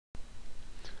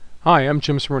Hi, I'm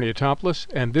Jim Smyrniotopoulos,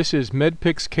 and this is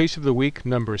MedPix Case of the Week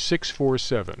number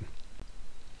 647.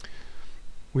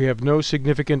 We have no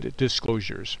significant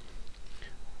disclosures.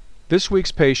 This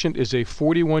week's patient is a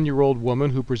 41-year-old woman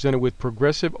who presented with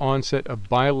progressive onset of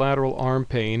bilateral arm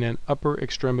pain and upper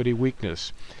extremity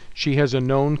weakness. She has a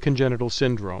known congenital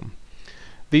syndrome.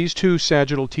 These two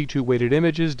sagittal T2 weighted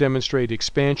images demonstrate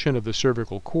expansion of the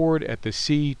cervical cord at the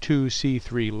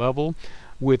C2-C3 level,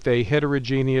 with a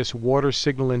heterogeneous water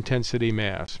signal intensity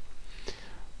mass.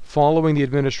 Following the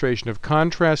administration of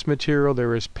contrast material,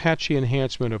 there is patchy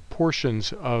enhancement of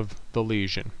portions of the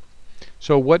lesion.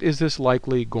 So what is this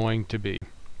likely going to be?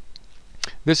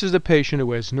 This is a patient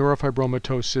who has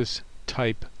neurofibromatosis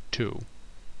type 2.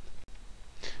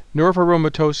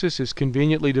 Neurofibromatosis is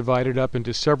conveniently divided up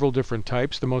into several different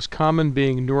types, the most common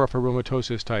being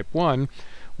neurofibromatosis type 1,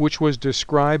 which was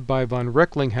described by von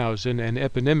Recklinghausen and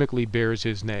eponymically bears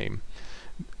his name.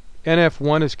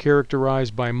 NF1 is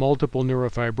characterized by multiple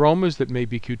neurofibromas that may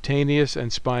be cutaneous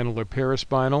and spinal or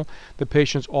paraspinal. The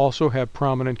patients also have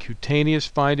prominent cutaneous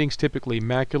findings, typically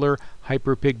macular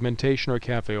hyperpigmentation or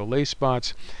cafe au lait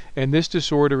spots, and this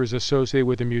disorder is associated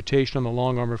with a mutation on the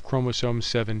long arm of chromosome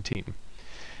 17.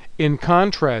 In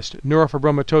contrast,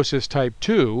 neurofibromatosis type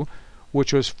 2,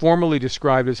 which was formerly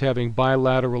described as having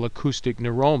bilateral acoustic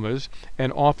neuromas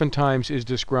and oftentimes is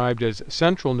described as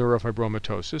central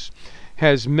neurofibromatosis,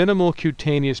 has minimal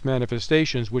cutaneous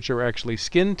manifestations which are actually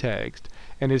skin tagged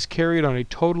and is carried on a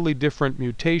totally different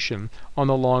mutation on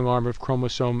the long arm of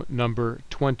chromosome number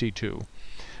 22.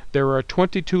 There are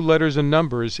 22 letters and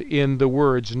numbers in the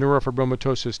words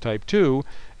neurofibromatosis type 2,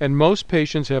 and most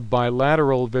patients have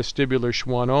bilateral vestibular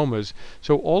schwannomas,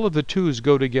 so all of the 2's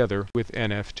go together with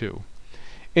NF2.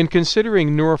 In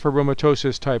considering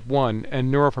neurofibromatosis type 1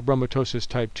 and neurofibromatosis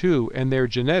type 2 and their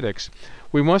genetics,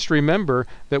 we must remember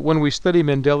that when we study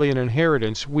Mendelian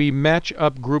inheritance, we match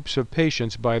up groups of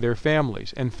patients by their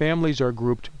families, and families are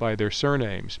grouped by their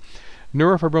surnames.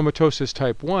 Neurofibromatosis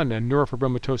type 1 and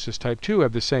neurofibromatosis type 2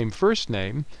 have the same first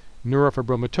name,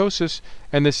 neurofibromatosis,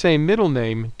 and the same middle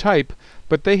name, type,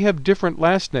 but they have different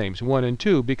last names, 1 and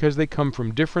 2, because they come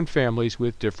from different families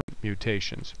with different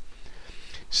mutations.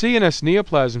 CNS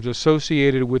neoplasms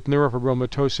associated with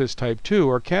neurofibromatosis type 2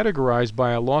 are categorized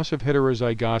by a loss of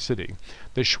heterozygosity,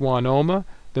 the schwannoma,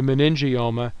 the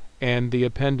meningioma, and the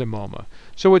ependymoma.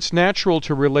 So it's natural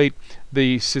to relate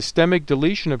the systemic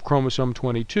deletion of chromosome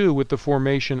 22 with the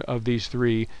formation of these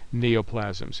three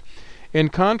neoplasms. In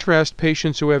contrast,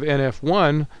 patients who have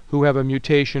NF1, who have a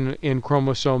mutation in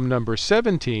chromosome number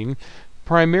 17,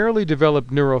 primarily develop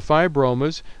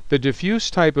neurofibromas, the diffuse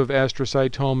type of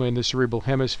astrocytoma in the cerebral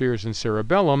hemispheres and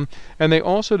cerebellum, and they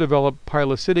also develop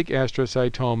pilocytic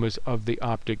astrocytomas of the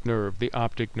optic nerve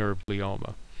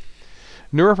glioma.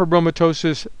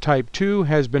 Neurofibromatosis type 2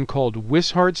 has been called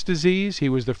Wishart's disease. He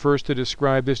was the first to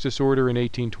describe this disorder in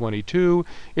 1822.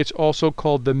 It's also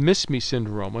called the MISME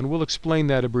syndrome, and we'll explain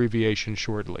that abbreviation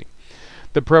shortly.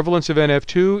 The prevalence of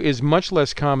NF2 is much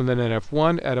less common than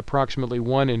NF1 at approximately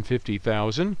 1 in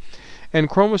 50,000, and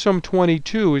chromosome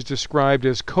 22 is described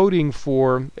as coding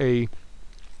for a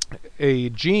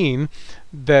gene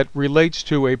that relates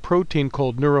to a protein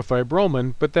called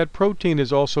neurofibromin, but that protein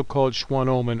is also called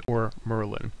schwannomin or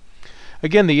Merlin.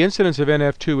 Again, the incidence of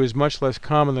NF2 is much less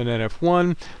common than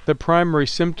NF1. The primary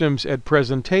symptoms at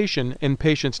presentation in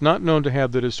patients not known to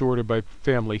have the disorder by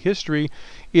family history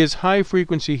is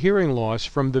high-frequency hearing loss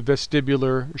from the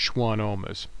vestibular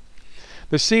schwannomas.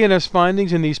 The CNS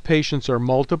findings in these patients are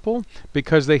multiple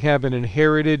because they have an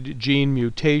inherited gene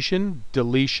mutation,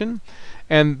 deletion,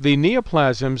 and the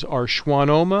neoplasms are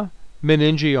schwannoma,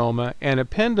 meningioma, and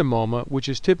ependymoma, which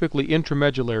is typically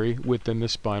intramedullary within the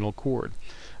spinal cord.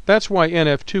 That's why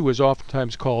NF2 is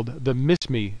oftentimes called the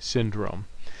MISME syndrome.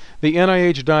 The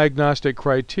NIH diagnostic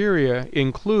criteria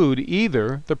include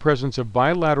either the presence of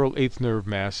bilateral eighth nerve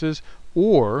masses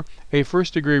or a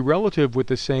first-degree relative with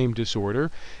the same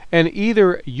disorder, and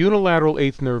either unilateral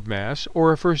eighth nerve mass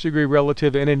or a first-degree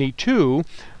relative in any two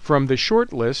from the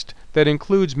short list that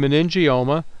includes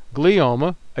meningioma,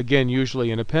 glioma, again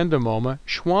usually an ependymoma,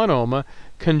 schwannoma,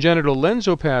 congenital lens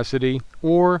opacity,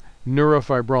 or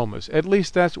neurofibromas. At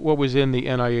least that's what was in the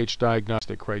NIH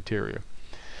diagnostic criteria.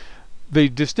 The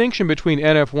distinction between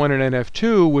NF1 and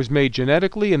NF2 was made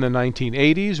genetically in the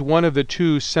 1980s. One of the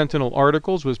two sentinel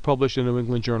articles was published in the New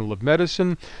England Journal of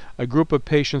Medicine. A group of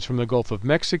patients from the Gulf of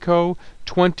Mexico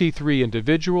 23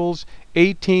 individuals.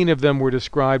 18 of them were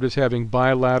described as having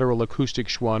bilateral acoustic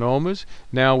schwannomas.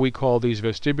 Now we call these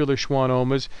vestibular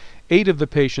schwannomas. 8 of the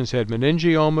patients had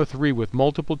meningioma, 3 with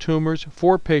multiple tumors,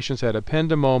 4 patients had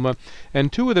ependymoma,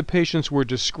 and 2 of the patients were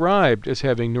described as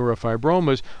having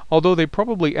neurofibromas, although they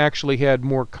probably actually had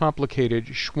more complicated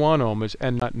schwannomas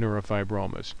and not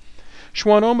neurofibromas.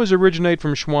 Schwannomas originate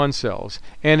from Schwann cells,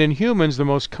 and in humans the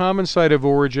most common site of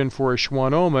origin for a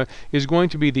schwannoma is going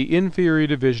to be the inferior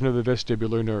division of the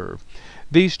vestibular nerve.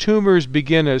 These tumors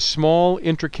begin as small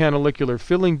intracanalicular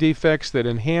filling defects that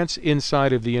enhance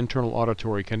inside of the internal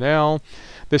auditory canal.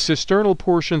 The cisternal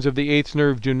portions of the eighth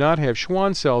nerve do not have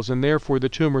Schwann cells, and therefore the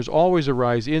tumors always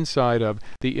arise inside of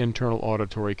the internal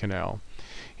auditory canal.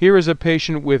 Here is a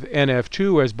patient with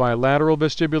NF2 as bilateral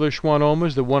vestibular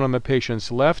schwannomas. The one on the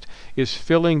patient's left is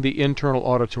filling the internal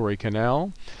auditory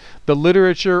canal. The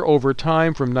literature over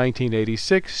time from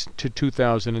 1986 to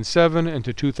 2007 and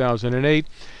to 2008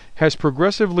 has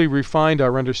progressively refined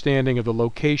our understanding of the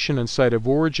location and site of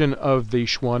origin of the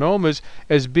schwannomas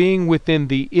as being within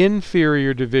the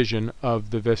inferior division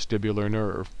of the vestibular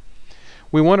nerve.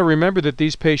 We want to remember that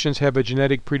these patients have a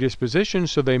genetic predisposition,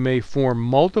 so they may form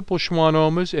multiple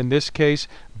schwannomas, in this case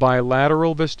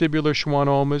bilateral vestibular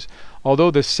schwannomas.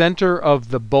 Although the center of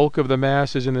the bulk of the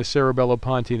mass is in the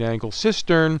cerebellopontine angle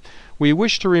cistern, we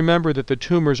wish to remember that the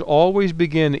tumors always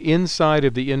begin inside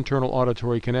of the internal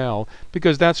auditory canal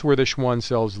because that's where the Schwann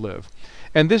cells live.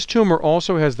 And this tumor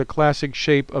also has the classic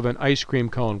shape of an ice cream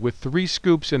cone with 3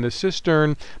 scoops in the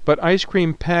cistern, but ice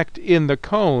cream packed in the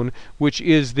cone, which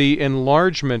is the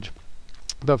enlargement,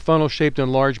 the funnel-shaped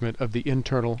enlargement of the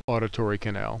internal auditory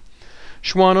canal.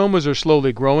 Schwannomas are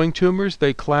slowly growing tumors.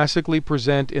 They classically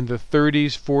present in the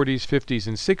 30s, 40s, 50s,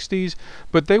 and 60s,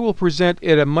 but they will present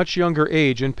at a much younger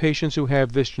age in patients who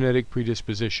have this genetic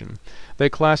predisposition. They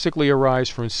classically arise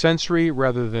from sensory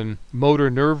rather than motor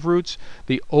nerve roots.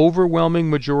 The overwhelming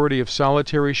majority of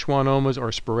solitary schwannomas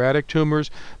are sporadic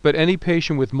tumors, but any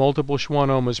patient with multiple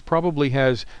schwannomas probably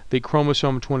has the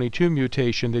chromosome 22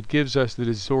 mutation that gives us the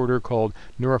disorder called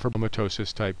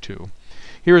neurofibromatosis type 2.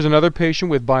 Here is another patient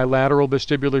with bilateral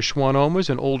vestibular schwannomas,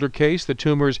 an older case. The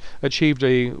tumors achieved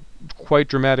a quite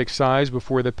dramatic size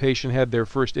before the patient had their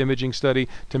first imaging study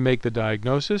to make the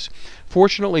diagnosis.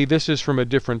 Fortunately, this is from a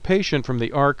different patient from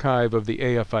the archive of the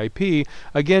AFIP,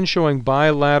 again showing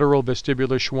bilateral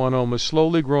vestibular schwannomas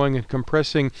slowly growing and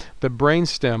compressing the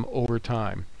brainstem over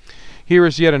time. Here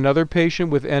is yet another patient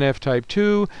with NF type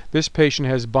 2. This patient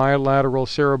has bilateral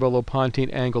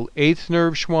cerebellopontine angle 8th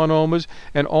nerve schwannomas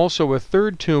and also a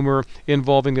third tumor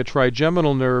involving the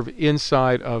trigeminal nerve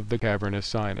inside of the cavernous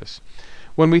sinus.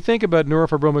 When we think about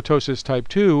neurofibromatosis type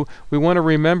 2, we want to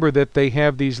remember that they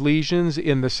have these lesions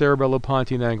in the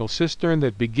cerebellopontine angle cistern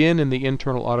that begin in the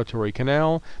internal auditory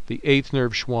canal, the 8th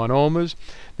nerve schwannomas.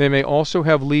 They may also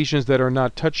have lesions that are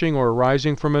not touching or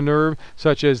arising from a nerve,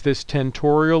 such as this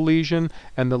tentorial lesion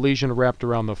and the lesion wrapped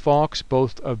around the falx.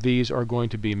 Both of these are going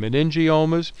to be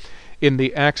meningiomas. In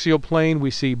the axial plane, we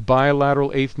see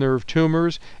bilateral 8th nerve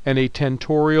tumors and a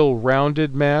tentorial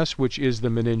rounded mass, which is the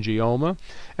meningioma.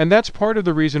 And that's part of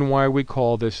the reason why we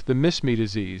call this the MISME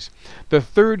disease. The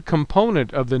third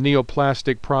component of the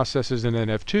neoplastic processes in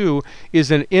NF2 is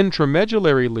an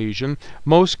intramedullary lesion,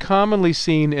 most commonly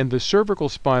seen in the cervical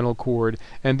spinal cord,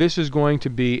 and this is going to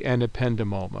be an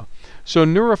ependymoma. So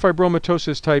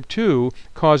neurofibromatosis type 2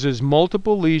 causes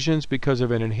multiple lesions because of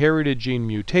an inherited gene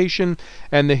mutation,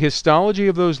 and the histology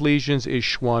of those lesions is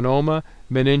schwannoma,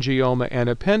 meningioma, and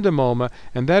ependymoma,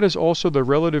 and that is also the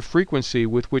relative frequency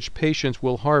with which patients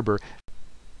will harbor.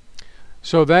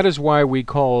 So that is why we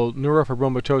call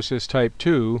neurofibromatosis type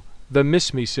 2 the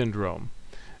MISME syndrome.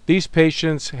 These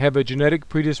patients have a genetic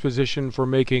predisposition for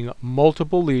making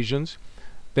multiple lesions.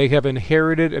 They have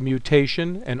inherited a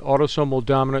mutation, an autosomal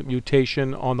dominant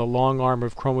mutation on the long arm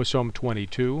of chromosome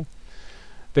 22.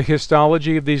 The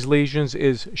histology of these lesions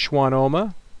is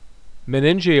schwannoma,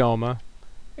 meningioma,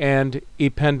 and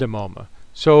ependymoma.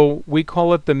 So we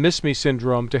call it the MISME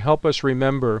syndrome to help us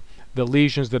remember the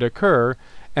lesions that occur,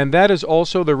 and that is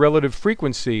also the relative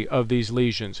frequency of these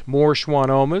lesions. More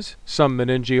schwannomas, some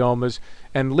meningiomas,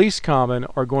 and least common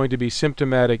are going to be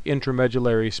symptomatic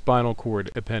intramedullary spinal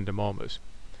cord ependymomas.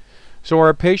 So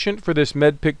our patient for this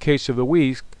MedPix case of the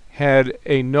week had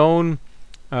a known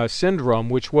syndrome,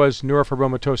 which was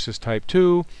neurofibromatosis type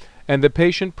 2, and the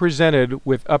patient presented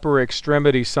with upper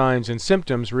extremity signs and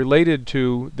symptoms related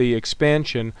to the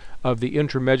expansion of the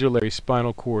intramedullary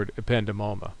spinal cord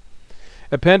ependymoma.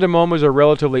 Ependymomas are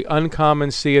relatively uncommon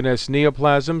CNS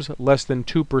neoplasms, less than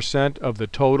 2% of the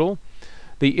total.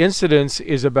 The incidence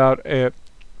is about 0.5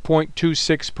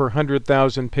 0.26 per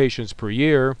 100,000 patients per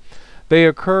year. They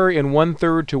occur in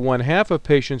 1/3 to 1/2 of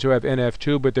patients who have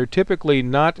NF2, but they're typically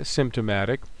not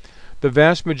symptomatic. The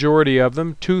vast majority of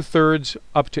them, 2/3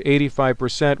 up to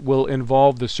 85%, will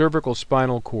involve the cervical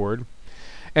spinal cord.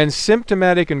 And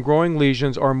symptomatic and growing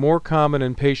lesions are more common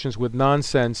in patients with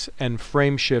nonsense and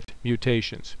frameshift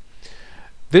mutations.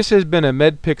 This has been a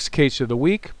MedPix Case of the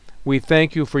Week. We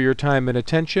thank you for your time and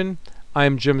attention.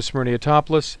 I'm Jim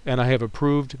Smyrniotopoulos, and I have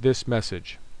approved this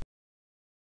message.